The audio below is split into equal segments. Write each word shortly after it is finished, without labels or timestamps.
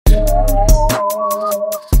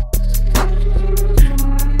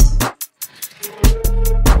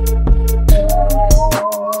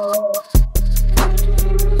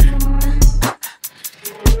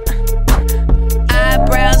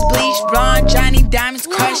Diamonds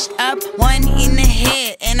crushed up, one in the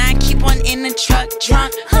head, and I keep one in the truck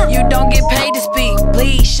trunk. You don't get paid to speak,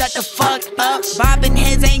 please shut the fuck up. Bobbing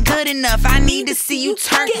heads ain't good enough, I need to see you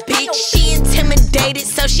turn, bitch. She intimidated,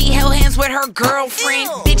 so she held hands with her girlfriend.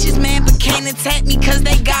 Bitches mad but can't attack me cause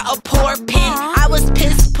they got a poor pen. I was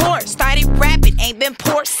piss poor, started rapping, ain't been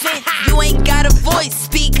poor since. You ain't got a voice,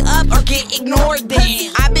 speak up or get ignored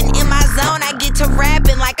then. I've been in my zone, I get to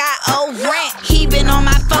rapping like I owe rent. He been on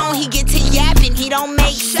my phone, he get to yapping, he don't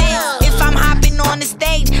make sense. If I'm hopping on the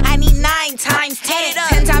stage, I need 9 times 10.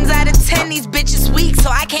 10 times out of 10, these bitches weak, so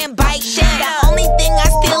I can't bite shit. The only thing I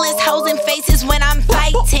steal is hoes and faces when I'm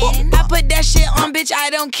fighting. I put that shit on, bitch, I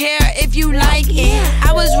don't care if you like it.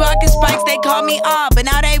 I was rocking spikes, they called me odd, but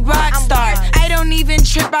now they rock stars. I don't even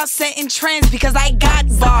trip out setting trends because I got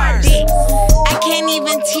bars. I can't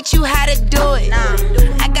even teach you how to do it.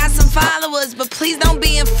 I got some followers, but please don't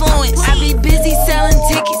be influenced. I be busy selling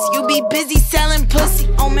tickets, you be busy selling pussy.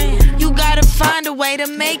 Oh man, you gotta find a way to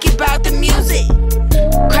make it about the music.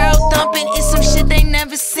 Crowd thumping is some shit they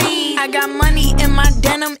never seen. I got money in my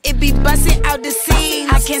denim, it be busting out the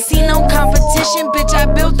seams. I can't see no competition, bitch, I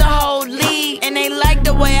built the whole league. And they like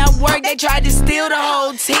the way I work, they tried to steal the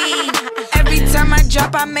whole team. Every time I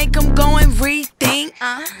drop, I make them go and rethink.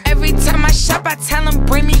 Every time I shop, I tell them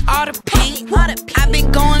bring me all the paint. I've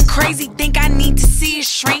been going crazy, think I need to see it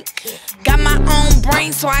shrink. Got my own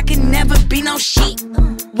brain, so I can never be no sheep.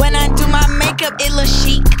 When I do my makeup, it look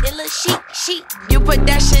chic. It look chic. You put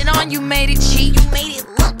that shit on, you made it cheap. You made it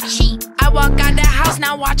look cheap. I walk out the house,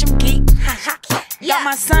 now watch them geek. Got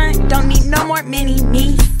my son, don't need no more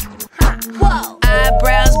mini-me. Whoa.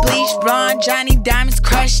 Eyebrows bleached blonde, Johnny diamonds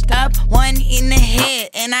crushed up, one in the head,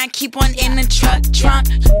 and I keep one in the truck trunk.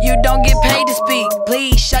 You don't get paid to speak,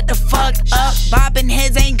 please shut the fuck up. Bobbing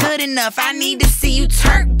heads ain't good enough, I need to see you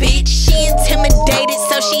turn, bitch. She intimidated,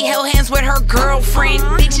 so she held hands with her girlfriend.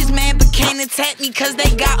 Bitches mad but can't attack me cause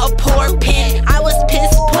they got a poor pen. I was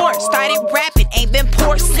piss poor, started rapping.